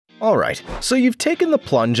Alright, so you've taken the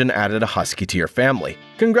plunge and added a husky to your family.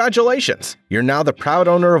 Congratulations! You're now the proud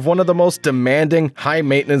owner of one of the most demanding,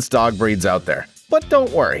 high-maintenance dog breeds out there. But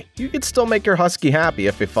don't worry, you can still make your husky happy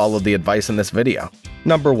if you follow the advice in this video.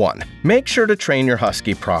 Number 1. Make sure to train your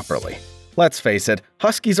husky properly. Let's face it,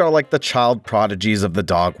 huskies are like the child prodigies of the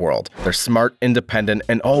dog world. They're smart, independent,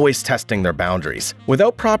 and always testing their boundaries.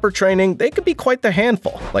 Without proper training, they could be quite the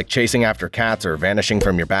handful, like chasing after cats or vanishing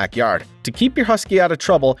from your backyard. To keep your husky out of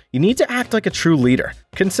trouble, you need to act like a true leader.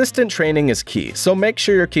 Consistent training is key, so make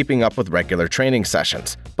sure you're keeping up with regular training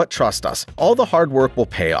sessions. But trust us, all the hard work will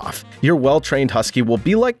pay off. Your well-trained husky will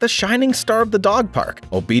be like the shining star of the dog park,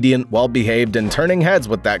 obedient, well-behaved, and turning heads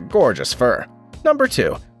with that gorgeous fur. Number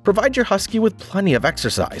 2. Provide your husky with plenty of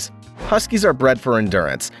exercise. Huskies are bred for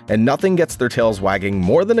endurance, and nothing gets their tails wagging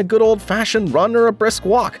more than a good old-fashioned run or a brisk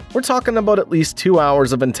walk. We're talking about at least 2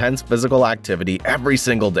 hours of intense physical activity every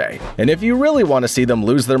single day. And if you really want to see them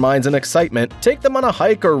lose their minds in excitement, take them on a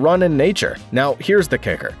hike or run in nature. Now, here's the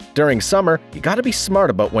kicker. During summer, you gotta be smart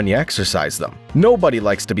about when you exercise them. Nobody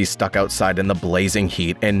likes to be stuck outside in the blazing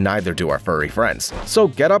heat, and neither do our furry friends. So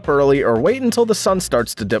get up early or wait until the sun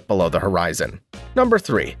starts to dip below the horizon. Number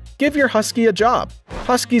 3. Give your husky a job.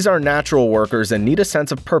 Huskies are natural workers and need a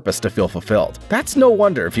sense of purpose to feel fulfilled. That's no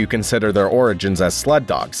wonder if you consider their origins as sled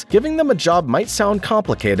dogs. Giving them a job might sound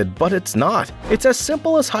complicated, but it's not. It's as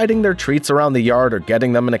simple as hiding their treats around the yard or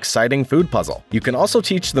getting them an exciting food puzzle. You can also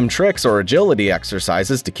teach them tricks or agility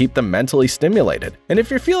exercises to keep them mentally stimulated. And if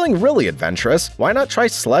you're feeling really adventurous, why not try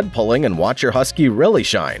sled pulling and watch your husky really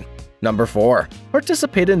shine? Number 4.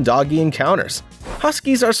 Participate in doggy encounters.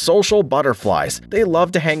 Huskies are social butterflies. They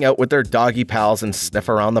love to hang out with their doggy pals and sniff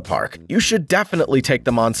around the park. You should definitely take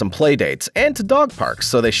them on some play dates and to dog parks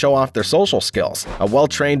so they show off their social skills. A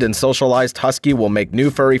well-trained and socialized husky will make new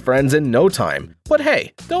furry friends in no time. But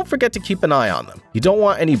hey, don't forget to keep an eye on them. You don't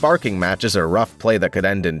want any barking matches or rough play that could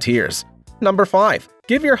end in tears. Number 5.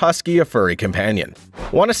 Give your husky a furry companion.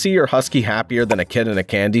 Want to see your husky happier than a kid in a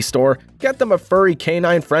candy store? Get them a furry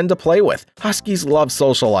canine friend to play with. Huskies love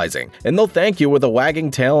socializing, and they'll thank you with a wagging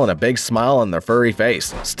tail and a big smile on their furry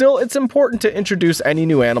face. Still, it's important to introduce any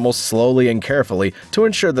new animals slowly and carefully to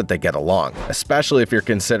ensure that they get along, especially if you're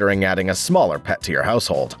considering adding a smaller pet to your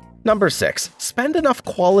household. Number 6. Spend enough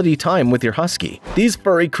quality time with your husky. These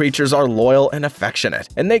furry creatures are loyal and affectionate,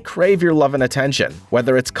 and they crave your love and attention.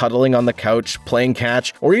 Whether it's cuddling on the couch, playing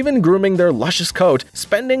catch, or even grooming their luscious coat,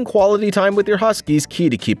 spending quality time with your husky is key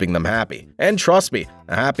to keeping them happy. And trust me,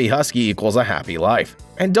 a happy husky equals a happy life.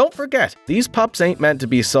 And don't forget, these pups ain't meant to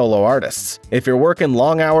be solo artists. If you're working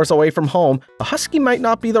long hours away from home, a husky might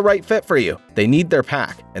not be the right fit for you. They need their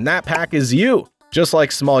pack, and that pack is you. Just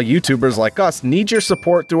like small YouTubers like us need your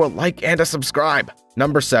support through a like and a subscribe.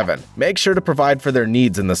 Number 7. Make sure to provide for their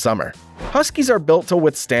needs in the summer. Huskies are built to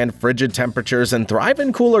withstand frigid temperatures and thrive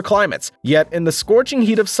in cooler climates, yet in the scorching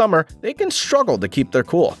heat of summer, they can struggle to keep their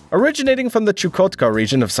cool. Originating from the Chukotka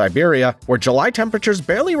region of Siberia, where July temperatures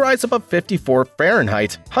barely rise above 54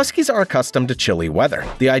 Fahrenheit, huskies are accustomed to chilly weather.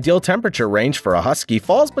 The ideal temperature range for a husky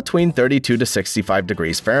falls between 32 to 65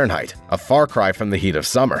 degrees Fahrenheit, a far cry from the heat of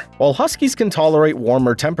summer. While huskies can tolerate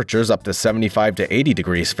warmer temperatures up to 75 to 80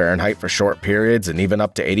 degrees Fahrenheit for short periods and even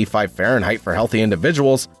up to 85 Fahrenheit for healthy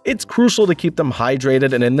individuals, it's crucial to keep them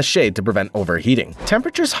hydrated and in the shade to prevent overheating.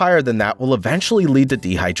 Temperatures higher than that will eventually lead to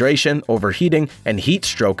dehydration, overheating, and heat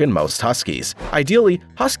stroke in most huskies. Ideally,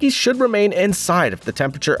 huskies should remain inside if the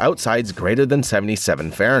temperature outside is greater than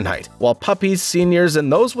 77 Fahrenheit, while puppies, seniors,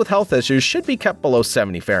 and those with health issues should be kept below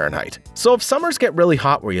 70 Fahrenheit. So if summers get really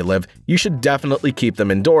hot where you live, you should definitely keep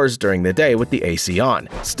them indoors during the day with the AC on.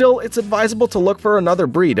 Still, it's advisable to look for another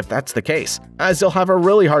breed if that's the case, as you'll have a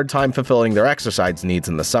really hard time fulfilling their exercise needs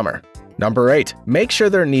in the summer. Number 8. Make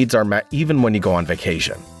sure their needs are met even when you go on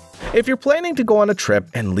vacation. If you're planning to go on a trip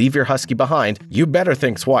and leave your husky behind, you better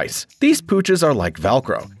think twice. These pooches are like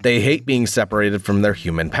Velcro. They hate being separated from their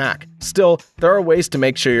human pack. Still, there are ways to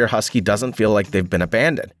make sure your husky doesn't feel like they've been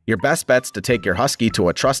abandoned. Your best bet's to take your husky to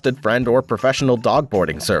a trusted friend or professional dog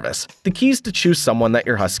boarding service. The key is to choose someone that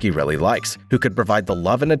your husky really likes, who could provide the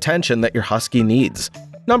love and attention that your husky needs.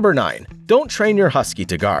 Number 9. Don't train your husky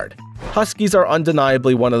to guard. Huskies are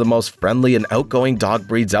undeniably one of the most friendly and outgoing dog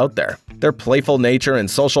breeds out there. Their playful nature and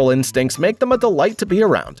social instincts make them a delight to be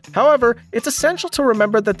around. However, it's essential to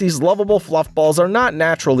remember that these lovable fluffballs are not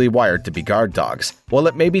naturally wired to be guard dogs. While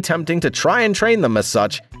it may be tempting to try and train them as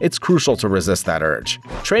such, it's crucial to resist that urge.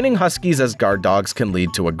 Training huskies as guard dogs can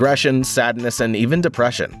lead to aggression, sadness, and even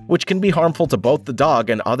depression, which can be harmful to both the dog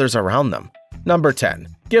and others around them. Number 10.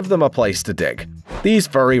 Give them a place to dig. These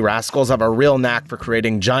furry rascals have a real knack for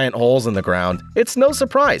creating giant holes in the ground. It's no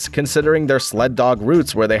surprise, considering their sled dog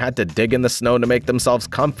roots where they had to dig in the snow to make themselves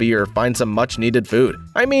comfy or find some much-needed food.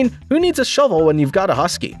 I mean, who needs a shovel when you've got a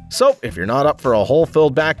husky? So, if you're not up for a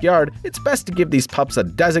hole-filled backyard, it's best to give these pups a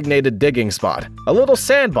designated digging spot, a little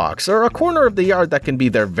sandbox, or a corner of the yard that can be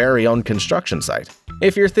their very own construction site.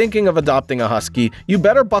 If you're thinking of adopting a husky, you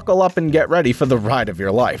better buckle up and get ready for the ride of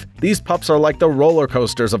your life. These pups are like the roller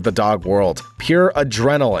coasters of the dog world, pure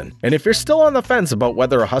adrenaline. And if you're still on the fence about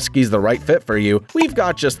whether a husky's the right fit for you, we've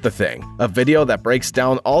got just the thing, a video that breaks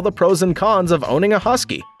down all the pros and cons of owning a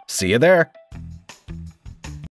husky. See you there!